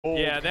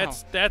Yeah,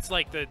 that's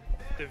like the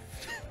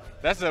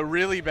That's a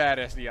really bad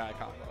SDI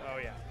combo. Oh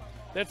yeah,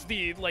 that's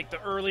the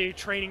early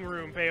training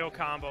room Bayo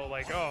combo.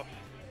 Like, oh,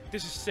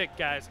 this is sick,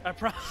 guys. I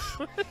promise.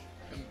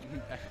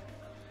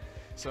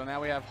 So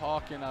now we have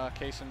Hawk and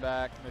Kasen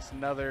back. It's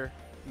another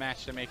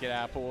match to make it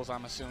apples,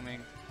 I'm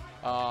assuming.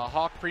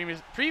 Hawk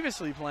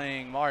previously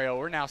playing Mario.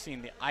 We're now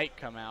seeing the Ike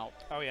come out.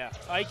 Oh yeah,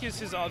 Ike is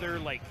his other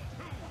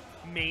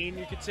main,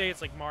 you could say.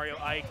 It's like Mario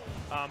Ike,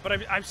 but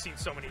I've seen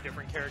so many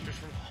different characters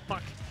from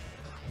Hawk.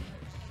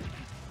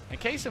 And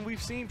Kasen,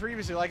 we've seen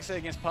previously, like I said,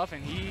 against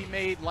Puffin, he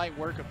made light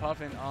work of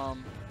Puffin,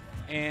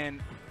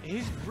 and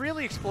he's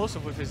really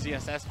explosive with his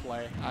ZSS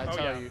play, I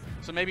tell you.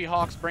 So maybe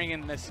Hawk's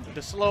bringing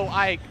the slow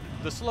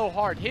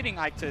hard hitting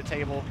Ike to the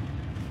table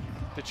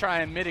to try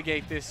and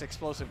mitigate this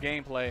explosive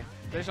gameplay.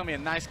 There's going to be a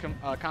nice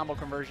combo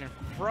conversion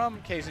from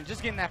Kasen,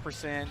 just getting that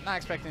percent, not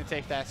expecting to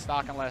take that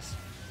stock unless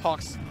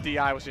Hawk's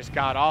DI was just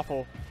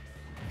god-awful.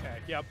 Okay,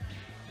 yep.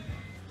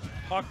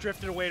 Hawk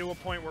drifted away to a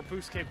point where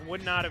boost kick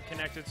would not have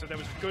connected, so that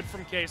was good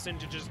from Kasen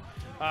to just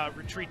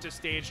retreat to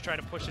stage, try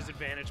to push his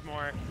advantage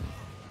more.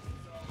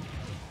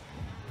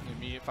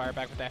 Immediate fire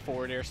back with that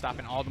forward air,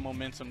 stopping all the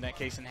momentum that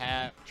Kasen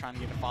had, trying to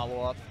get a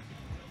follow-up.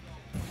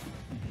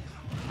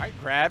 All right,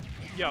 grab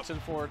to the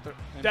forward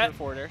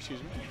air,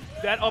 excuse me.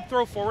 That up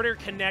throw forward air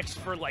connects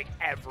for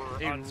ever.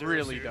 It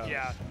really does.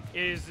 Yeah,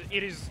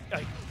 it is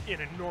an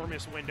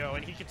enormous window,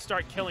 and he can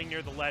start killing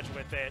near the ledge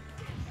with it.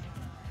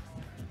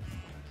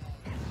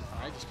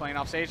 All right, just playing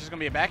off stage. There's going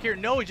to be a back here.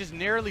 No, he just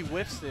narrowly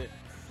whiffs it.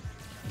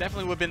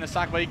 Definitely would have been the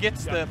stock, but he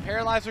gets the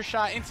paralyzer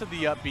shot into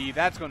the up B.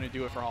 That's going to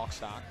do it for Hawk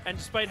stock. And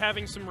despite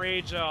having some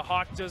rage,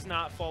 Hawk does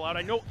not fall out.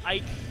 I know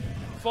Ike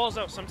falls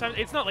out sometimes.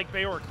 It's not like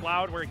Bayo or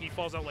Cloud where he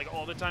falls out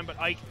all the time, but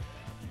Ike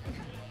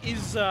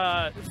is,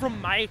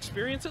 from my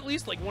experience at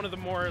least, one of the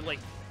more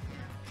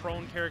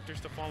prone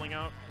characters to falling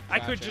out.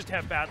 Gotcha. I could just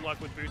have bad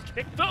luck with boost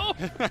kick though.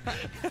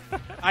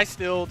 I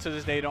still to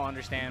this day don't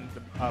understand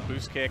the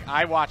boost kick.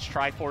 I watched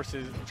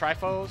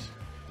Trifo's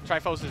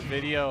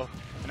video,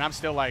 and I'm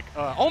still like,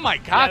 oh my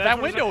god,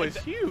 that window is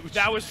huge.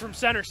 That was from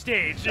center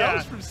stage. That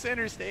was from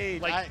center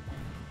stage.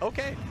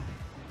 Okay.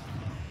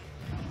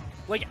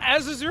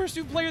 As a Zero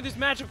Suit player, this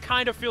matchup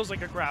kind of feels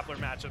like a grappler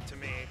matchup to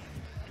me.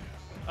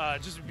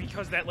 Just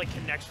because that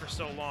connects for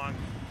so long.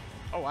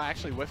 Oh, I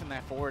actually whiffing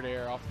that forward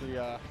air off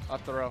the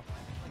up throw.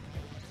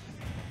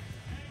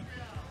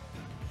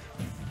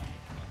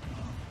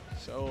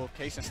 So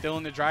Kasen still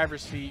in the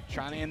driver's seat,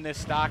 trying to end this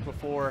stock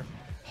before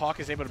Hawk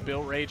is able to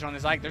build rage on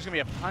his Ike. There's gonna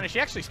be a punish. He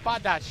actually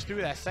spot dodged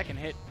through that second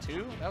hit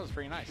too. That was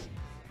pretty nice.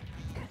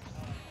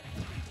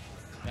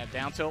 That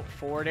down tilt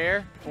forward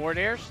air,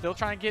 still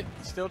trying to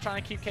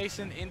keep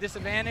Kasen in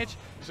disadvantage.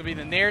 This will be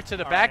the nair to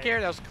the back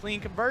air. That was a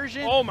clean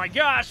conversion. Oh my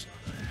gosh,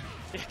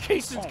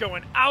 Kasen's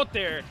going out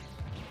there.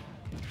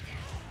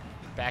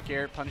 Back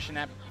air punishing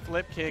that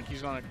flip kick.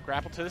 He's going to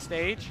grapple to the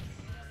stage.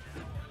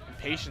 And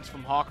patience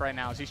from Hawk right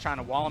now as he's trying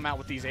to wall him out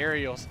with these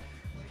aerials.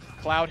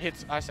 Cloud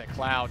hits. I said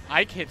Cloud.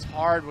 Ike hits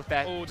hard with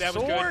that sword. Was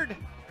good.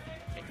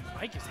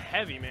 Ike is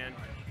heavy, man.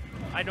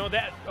 I know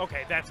that.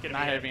 Okay, that's going to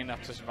be not heavy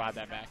enough to survive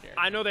that back air.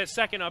 I know that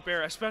second up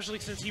air, especially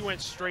since he went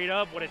straight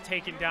up, would have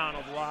taken down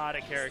a lot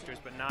of characters,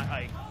 but not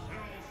Ike.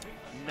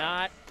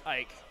 Not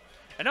Ike.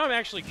 And now I'm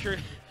actually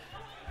curious.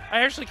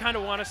 I actually kind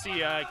of want to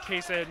see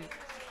Kasen.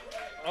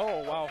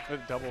 Oh, wow.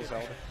 With double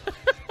Zelda.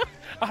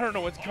 I don't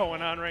know what's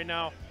going on right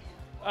now.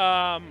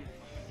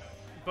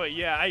 But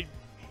yeah, I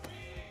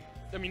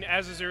mean,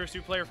 as a Zero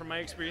Suit player, from my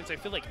experience, I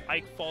feel like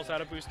Ike falls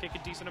out of boost kick a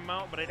decent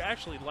amount, but I'd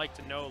actually like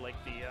to know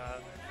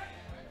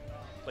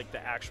the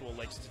actual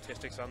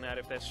statistics on that,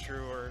 if that's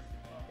true, or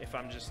if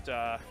I'm just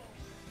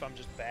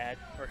bad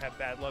or have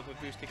bad luck with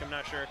boost kick. I'm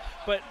not sure,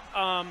 but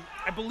I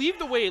believe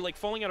the way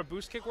falling out of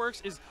boost kick works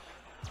is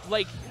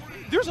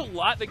there's a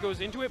lot that goes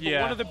into it, but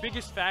one of the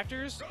biggest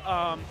factors,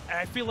 and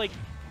I feel like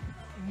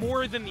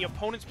more than the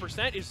opponent's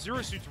percent, is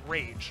Zero Suit's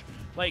rage.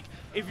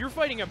 If you're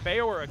fighting a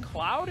Bayo or a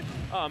Cloud,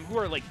 who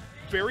are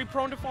very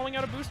prone to falling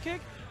out of boost kick,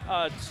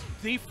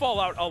 they fall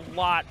out a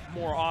lot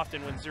more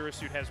often when Zero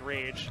Suit has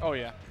rage. Oh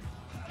yeah.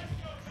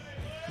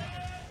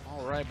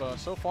 All right, but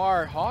so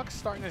far Hawk's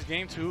starting this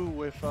game too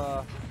with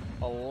a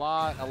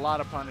lot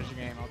of punish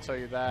game. I'll tell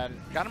you that.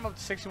 Got him up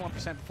to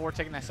 61% before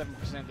taking that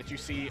 7% that you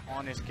see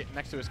on his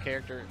next to his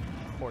character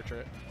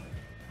portrait.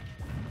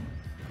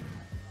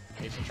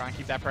 Kasen trying to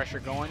keep that pressure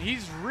going.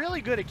 He's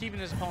really good at keeping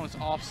his opponents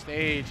off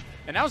stage,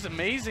 and that was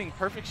amazing.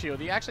 Perfect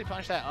shield. He actually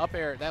punched that up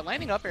air. That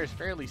landing up air is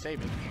fairly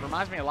safe. It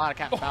reminds me a lot of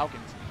Captain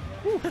Falcons.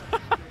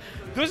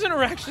 Those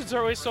interactions are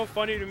always so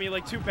funny to me.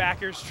 Two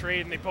backers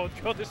trade and they both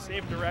go the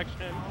same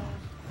direction.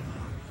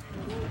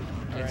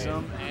 Hits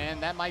him,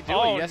 and that might do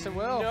it. Yes, it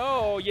will.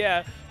 No,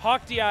 yeah.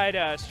 Hawk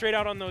DI'd straight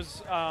out on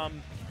those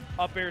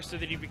up airs so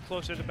that he'd be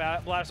closer to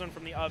the blast zone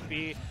from the up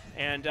B.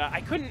 And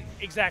I couldn't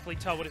exactly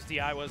tell what his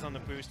DI was on the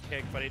boost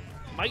kick, but it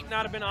might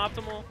not have been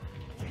optimal.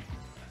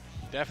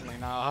 Definitely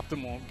not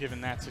optimal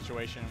given that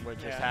situation, what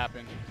just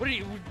happened. What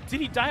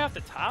did he die off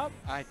the top?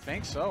 I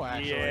think so,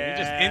 actually. Yeah.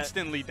 He just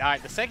instantly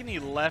died. The second he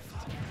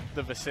left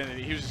the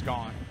vicinity, he was just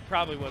gone.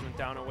 Probably wasn't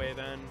down away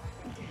then.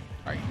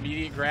 All right,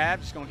 immediate grab,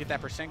 just going to get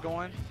that percent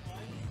going.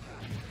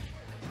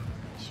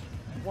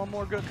 One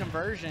more good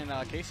conversion.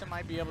 Kasen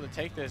might be able to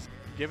take this,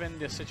 given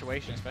this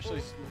situation, especially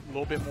a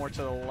little bit more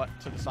to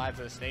the sides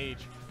of the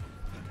stage.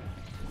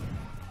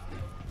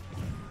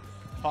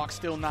 Hawk's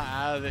still not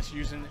out of this,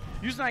 using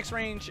X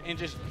range, and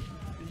just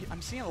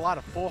I'm seeing a lot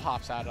of full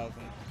hops out of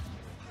him.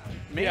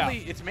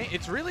 Mainly,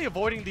 it's really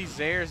avoiding these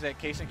Zairs that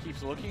Kasen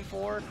keeps looking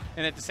for,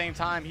 and at the same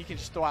time, he can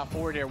just throw out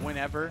forward air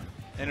whenever,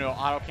 and it'll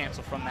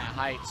auto-cancel from that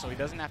height, so he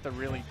doesn't have to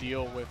really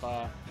deal with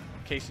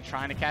Kasen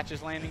trying to catch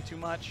his landing too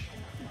much.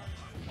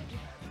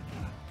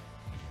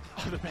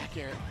 Oh, the back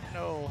air.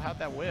 No, how'd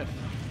that whiff?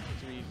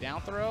 Should we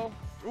down throw?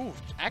 Ooh,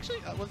 actually,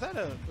 was that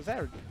a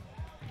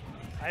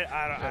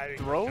I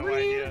throw have no read?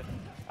 idea.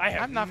 I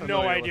have I'm not no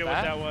familiar idea with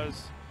what that. that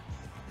was.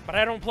 But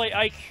I don't play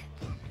Ike,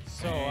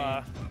 so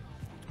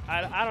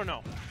I don't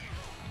know.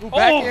 Ooh,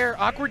 back Oh! air,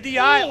 awkward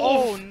DI.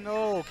 Oh! Oh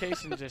no,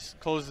 Kasen just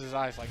closes his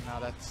eyes like, no,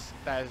 that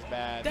is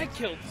bad. That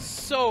killed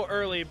so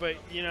early, but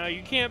you know,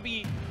 you can't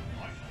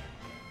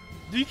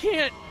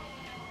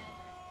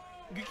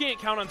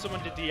count on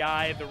someone to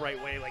DI the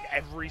right way like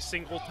every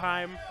single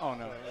time. Oh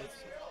no.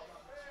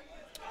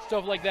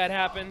 Stuff like that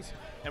happens,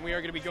 and we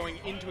are going to be going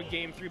into a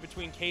game 3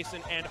 between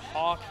Kasen and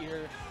Hawk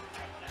here.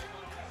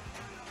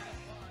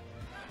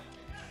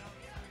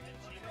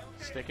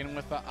 Sticking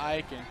with the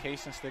Ike and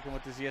Kasen sticking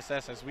with the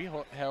ZSS as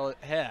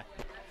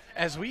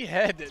we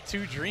head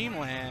to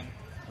Dreamland.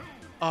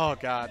 Oh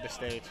God, the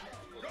stage.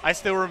 I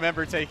still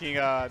remember taking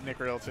Nick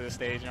Riddle to the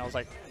stage, and I was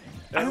like,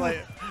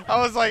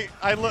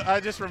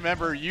 I just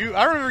remember you.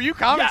 I remember you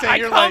commentating. Yeah, I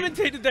You're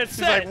commentated like, that he's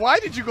set. like, why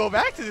did you go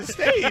back to the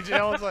stage? And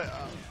I was like,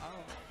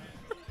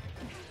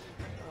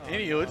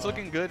 Anywho, it's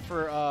looking good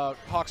for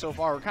Hawk so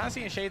far. We're kind of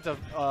seeing shades of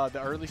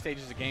the early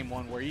stages of Game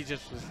 1 where he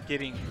just was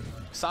getting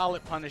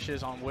solid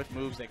punishes on whiff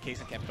moves that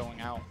Kasen kept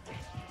throwing out.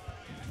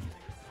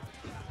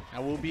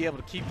 Now we'll be able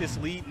to keep this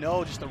lead.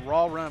 No, just a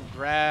raw run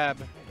grab.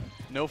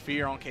 No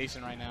fear on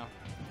Kasen right now.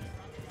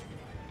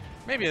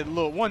 Maybe a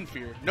little one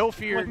fear. No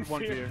fear,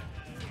 one fear.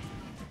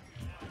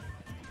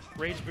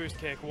 Rage boost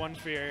kick, one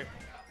fear.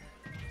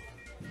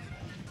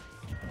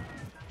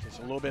 Just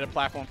a little bit of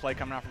platform play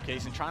coming out from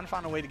Kasen, trying to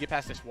find a way to get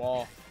past this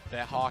wall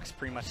that Hawk's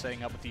pretty much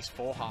setting up with these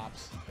full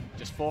hops.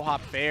 Just full hop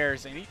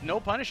fairs, and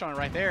no punish on it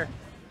right there.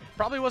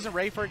 Probably wasn't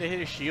ready for it to hit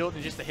his shield,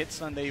 and just the hit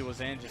stun that he was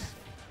in, just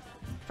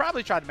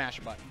probably tried to mash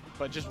a button,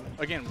 but just,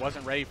 again,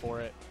 wasn't ready for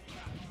it.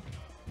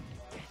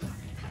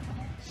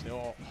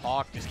 Still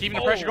Hawk just keeping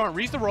the pressure going.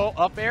 Reads the roll,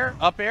 up air,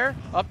 up air,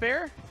 up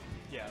air.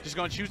 Yeah. Just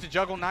going to choose to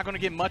juggle, not going to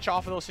get much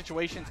off of those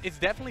situations. It's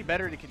definitely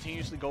better to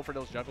continuously go for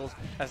those juggles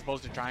as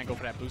opposed to try and go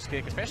for that boost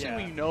kick, especially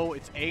when you know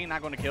it's A,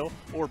 not going to kill,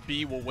 or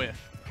B, will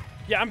whiff.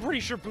 Yeah, I'm pretty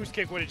sure boost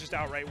kick would have just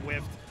outright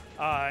whiffed.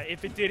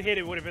 If it did hit,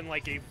 it would have been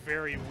like a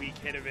very weak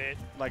hit of it.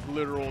 Like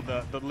literal,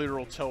 the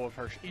literal toe of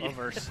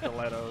her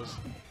stilettos.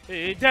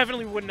 It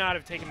definitely would not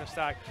have taken the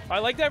stock. I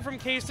like that from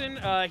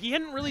Kasen. He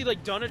hadn't really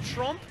like done a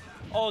trump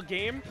all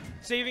game,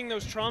 saving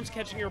those trumps,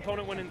 catching your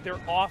opponent when they're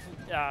off,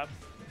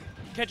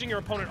 catching your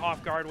opponent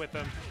off guard with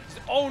them.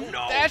 Oh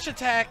no! Dash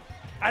attack.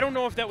 I don't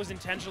know if that was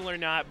intentional or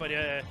not, but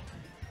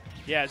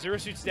yeah, Zero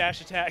Suit's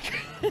dash attack.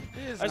 It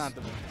is not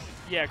the best.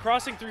 Yeah,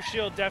 crossing through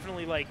shield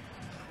definitely like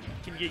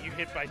can get you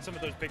hit by some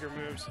of those bigger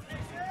moves.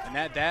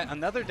 And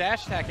another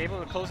dash attack able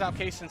to close out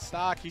Kasen's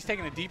stock. He's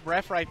taking a deep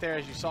breath right there,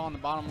 as you saw in the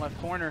bottom left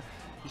corner.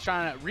 He's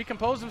trying to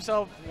recompose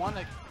himself.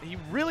 He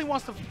really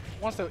wants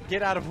to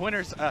get out of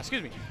winners.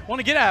 Excuse me, want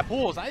to get out of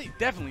pools. I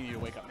definitely need to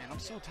wake up, man. I'm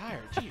so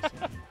tired. Jeez,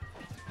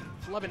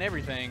 flubbing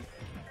everything.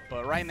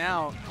 But right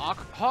now,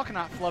 Hawk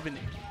not flubbing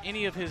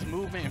any of his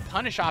movement and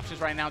punish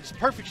options right now. Just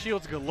perfect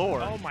shields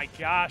galore. Oh my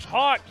gosh,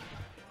 Hawk!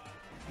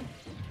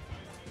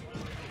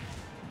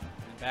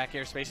 Back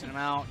air spacing him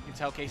out. You can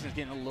tell Kasen's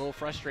getting a little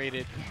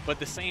frustrated. But at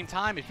the same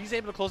time, if he's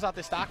able to close out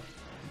this stock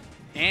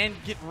and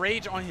get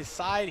Rage on his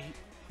side,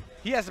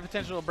 he has the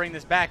potential to bring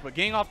this back. But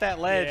getting off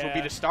that ledge will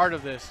be the start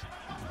of this.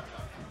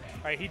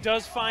 All right, he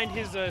does find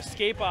his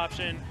escape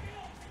option.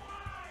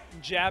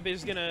 Jab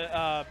is going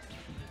to...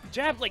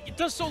 Jab, like, it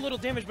does so little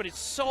damage, but it's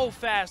so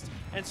fast.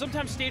 And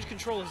sometimes stage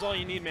control is all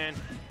you need, man.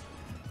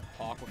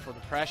 Hawk for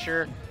the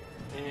pressure.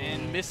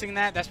 And missing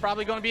that, that's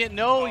probably going to be it.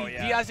 No,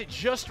 he has it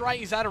just right.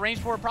 He's out of range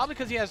for it, probably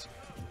because he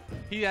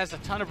has a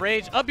ton of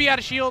rage. Up B out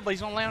of shield, but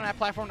he's going to land on that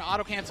platform to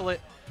auto-cancel it.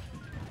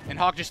 And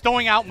Hawk just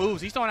throwing out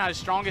moves. He's throwing out his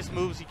strongest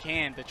moves he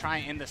can to try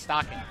and end the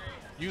stock and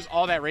use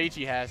all that rage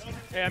he has.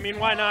 Yeah, I mean,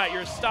 why not?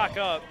 You're stock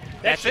up.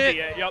 That's it.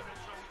 Be it. Yep.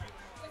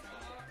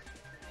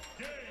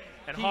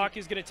 And Hawk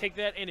is going to take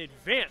that and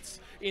advance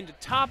into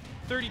top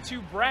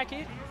 32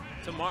 bracket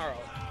tomorrow.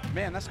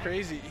 Man, that's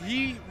crazy.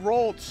 He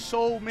rolled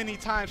so many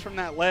times from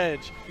that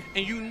ledge,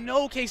 and you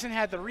know Kasen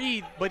had the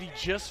read, but he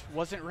just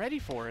wasn't ready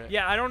for it.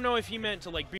 Yeah, I don't know if he meant to like